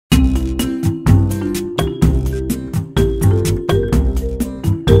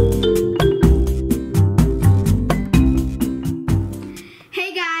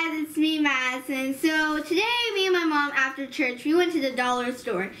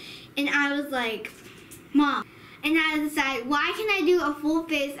and I was like, Mom. And I decided, why can I do a full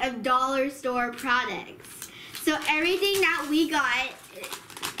face of dollar store products? So everything that we got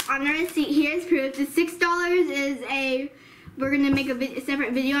on our receipt, here's proof. The $6 is we're gonna make a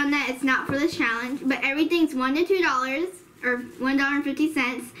separate video on that. It's not for this challenge, but everything's $1 to $2 or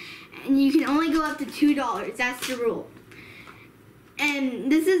 $1.50, and you can only go up to $2. That's the rule.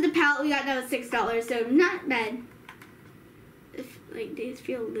 And this is the palette we got that was $6, so not bad. Like, these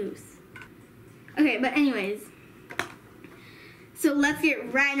feel loose. Okay, but anyways, so let's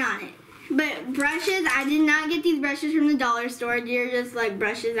get right on it. But brushes, I did not get these brushes from the dollar store. They're just like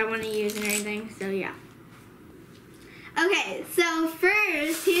brushes I want to use and everything, so yeah. Okay, so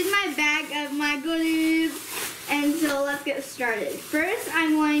first, here's my bag of my goodies. And so let's get started. First,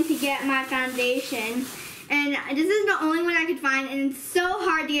 I'm going to get my foundation. And this is the only one I could find, and it's so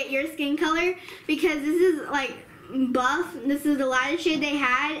hard to get your skin color because this is like buff. This is the lightest shade they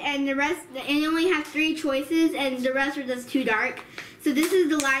had, and the rest, and you only have 3 choices, and the rest are just too dark. So this is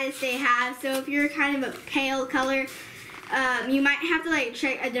the lightest they have. So if you're kind of a pale color, you might have to like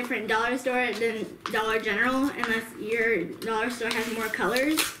check a different dollar store than Dollar General, unless your dollar store has more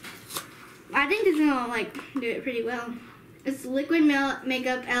colors. I think this is gonna like do it pretty well. It's Liquid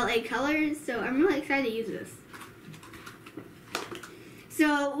Makeup LA Colors, so I'm really excited to use this.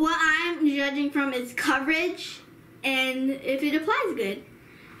 So what I'm judging from is coverage and if it applies good.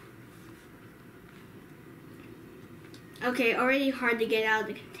 Okay, already hard to get out of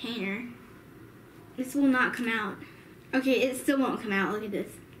the container. This will not come out. Okay, it still won't come out. Look at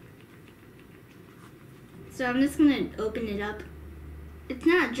this. So I'm just gonna open it up. It's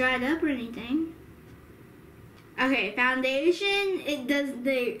not dried up or anything. Okay, foundation, it does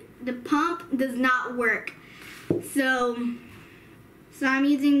the pump does not work. So I'm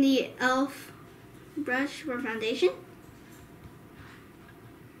using the e.l.f. brush for foundation.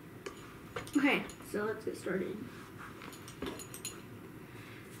 Okay, so let's get started.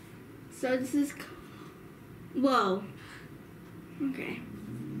 So this is, whoa. Okay.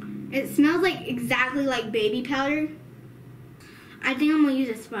 It smells like exactly like baby powder. I think I'm gonna use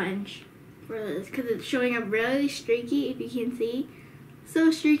a sponge for this because it's showing up really streaky, if you can see. So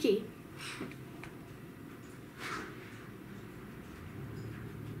streaky.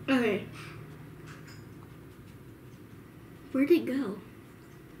 Okay. Where'd it go?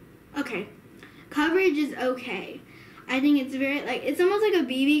 Okay. Coverage is okay. I think it's very, like, it's almost like a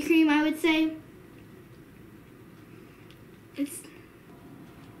BB cream, I would say. It's...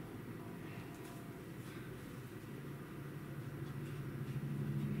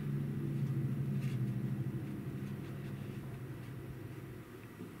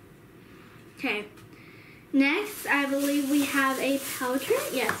 Okay, next I believe we have a powder.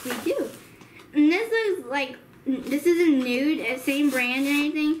 Yes, we do. And this looks like, this is a nude, same brand and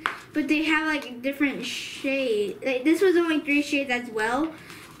anything, but they have like different shades. Like, this was only 3 shades as well,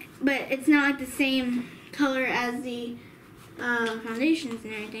 but it's not like the same color as the foundations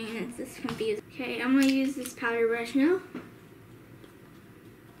and everything, and it's just confusing. Okay, I'm gonna use this powder brush now.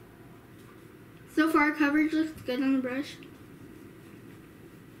 So far, coverage looks good on the brush.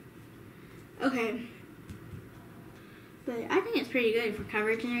 Okay, but I think it's pretty good for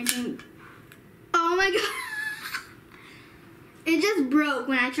coverage and everything. Oh my god! It just broke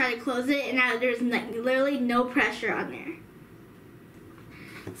when I tried to close it, and now there's like literally no pressure on there.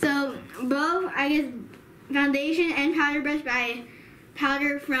 So both, I guess, foundation and powder brush by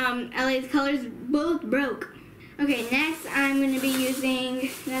Powder from LA's Colors both broke. Okay, next I'm going to be using,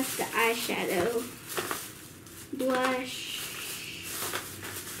 that's the eyeshadow, blush,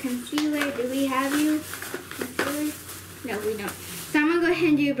 concealer. Do we have you? Concealer? No, we don't. So I'm going to go ahead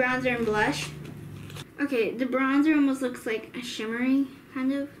and do bronzer and blush. Okay, the bronzer almost looks like a shimmery,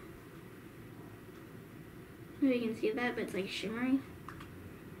 kind of. Maybe you can see that, but it's like shimmery.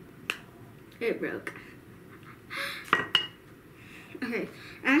 It broke. Okay,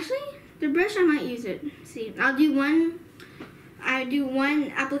 actually, the brush, I might use it. See, I do one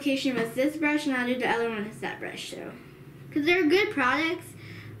application with this brush, and I'll do the other one with that brush, so. Because they're good products,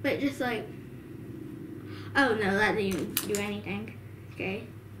 but just like, oh no, that didn't do anything. Okay.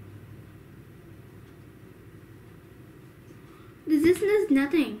 This does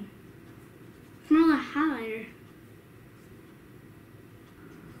nothing. It's more like a highlighter.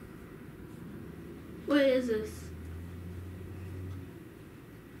 What is this?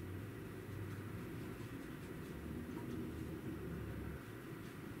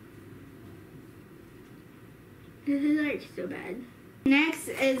 This is like so bad. Next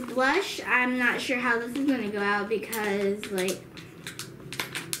is blush. I'm not sure how this is gonna go out because, like,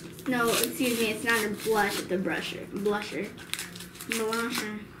 no, excuse me, it's not a blush, it's a blusher. blush.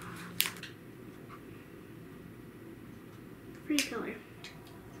 Pretty color.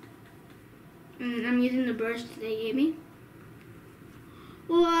 And I'm using the brush that they gave me.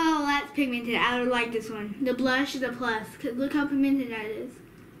 Whoa, that's pigmented. I would like this one. The blush is a plus, because look how pigmented that is.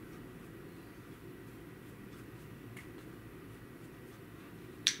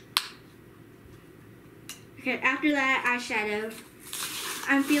 Okay, after that, eyeshadow.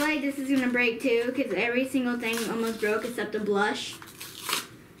 I feel like this is going to break too, because every single thing almost broke except the blush.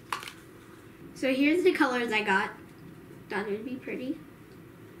 So here's the colors I got. Thought it would be pretty.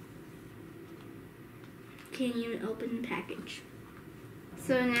 Can't even open the package.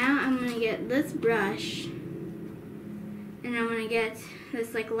 So now I'm going to get this brush. And I'm going to get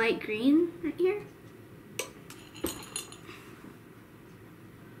this like light green right here.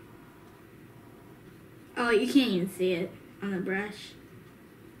 Oh, you can't even see it on the brush.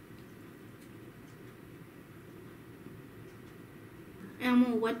 And I'm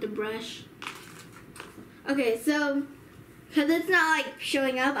going to wet the brush. Okay, so because it's not like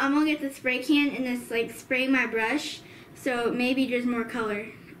showing up, I'm going to get the spray can and just like spray my brush. So maybe there's more color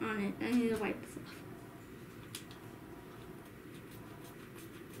on it. I need to wipe this off.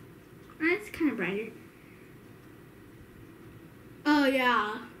 It's kind of brighter. Oh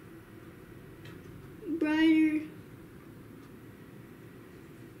yeah. Brighter.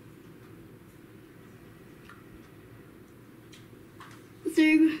 So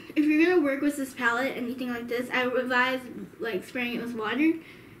if you're gonna work with this palette, anything like this, I would advise like spraying it with water.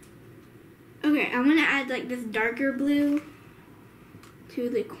 Okay, I'm gonna add like this darker blue to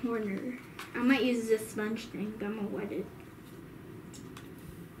the corner. I might use this sponge thing, but I'm gonna wet it.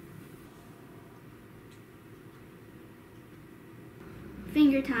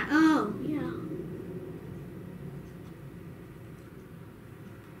 Finger time. Oh, yeah.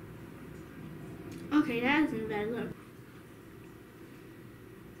 Okay, that isn't a bad look.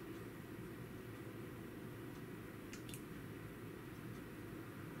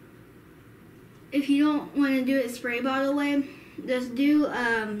 If you don't want to do it spray bottle way, just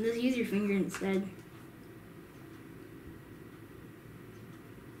use your finger instead.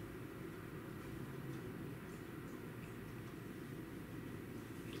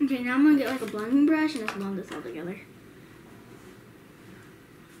 Okay, now I'm gonna get like a blending brush and just blend this all together.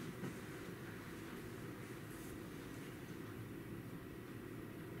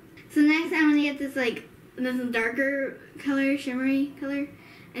 So next I'm gonna get this darker color, shimmery color.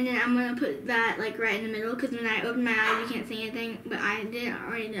 And then I'm going to put that like right in the middle, because when I open my eyes you can't see anything, but I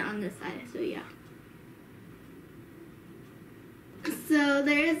already did it on this side, so yeah. So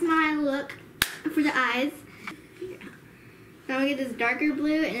there's my look for the eyes. Yeah. So I'm going to get this darker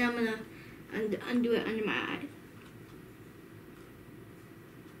blue and I'm going to undo it under my eyes.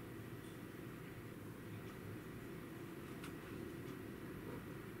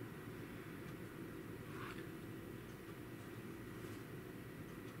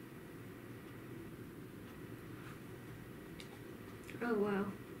 Oh wow.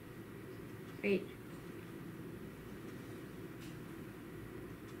 Great.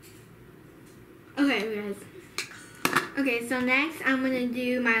 Okay guys. Okay, so next I'm gonna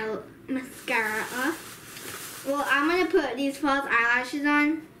do my mascara. Well, I'm gonna put these false eyelashes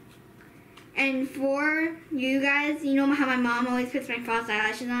on. And for you guys, you know how my mom always puts my false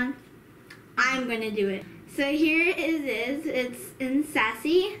eyelashes on? I'm gonna do it. So here it is. It's in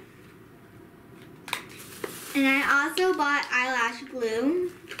Sassy. And I also bought eyelash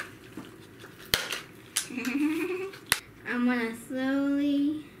glue. I'm gonna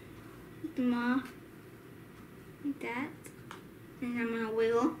slowly put them off like that. And I'm gonna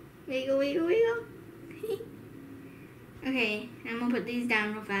wiggle, wiggle, wiggle, wiggle. Okay, I'm gonna put these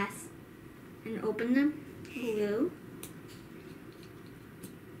down real fast and open them. Glue.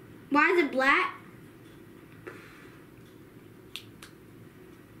 Why is it black?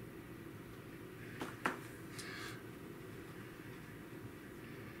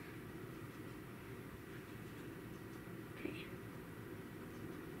 Okay.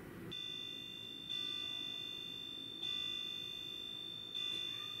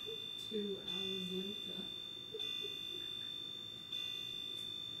 2 hours later.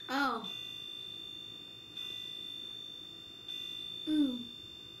 Oh. Ooh.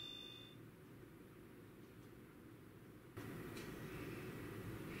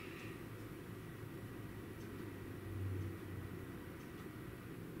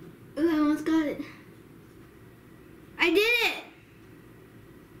 Ooh, I almost got it. I did it!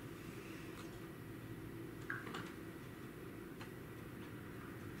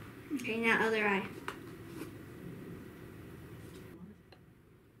 Okay, now other eye.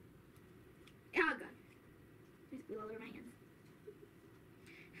 Oh god. There's glue all over my hands.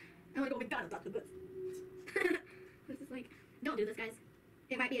 lot of Dr. Boots. This is like, don't do this, guys.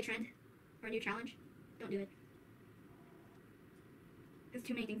 It might be a trend or a new challenge. Don't do it. Because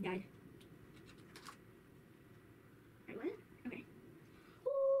too many things died. Wait, what? Okay.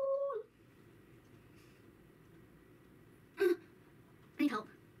 Ooh. I need help.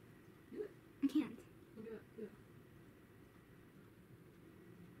 Do it. I can't. We'll do it. Do it.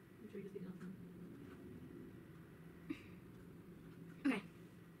 Make sure you just get nothing. Okay.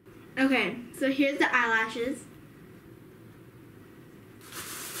 Okay, so here's the eyelashes.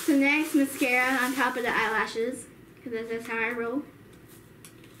 So next, mascara on top of the eyelashes, because that's how I roll.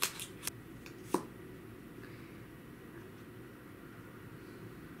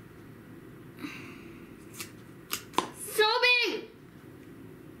 So big!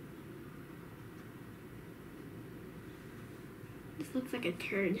 This looks like a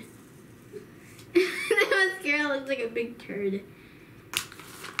turd. The mascara looks like a big turd.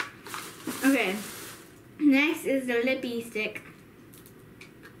 Okay, next is the lippy stick.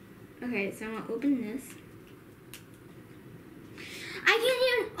 Okay, so I'm gonna open this. I can't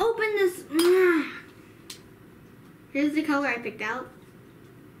even open this. Here's the color I picked out.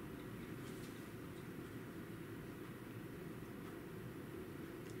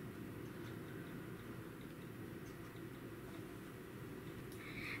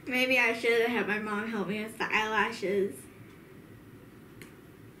 Maybe I should have had my mom help me with the eyelashes.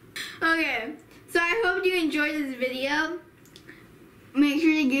 Okay, so I hope you enjoyed this video. Make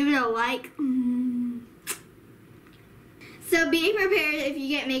sure to give it a like. So be prepared if you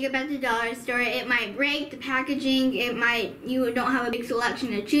get makeup at the dollar store. It might break the packaging. You don't have a big selection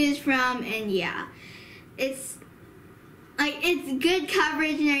to choose from, and yeah, it's good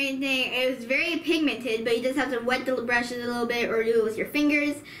coverage and everything. It was very pigmented, but you just have to wet the brushes a little bit or do it with your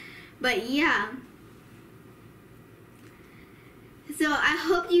fingers. But yeah. So I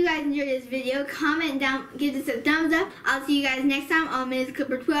hope you guys enjoyed this video. Comment down, give this a thumbs up. I'll see you guys next time on Ms.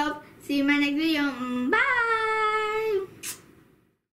 Clipper 12. See you in my next video. Bye!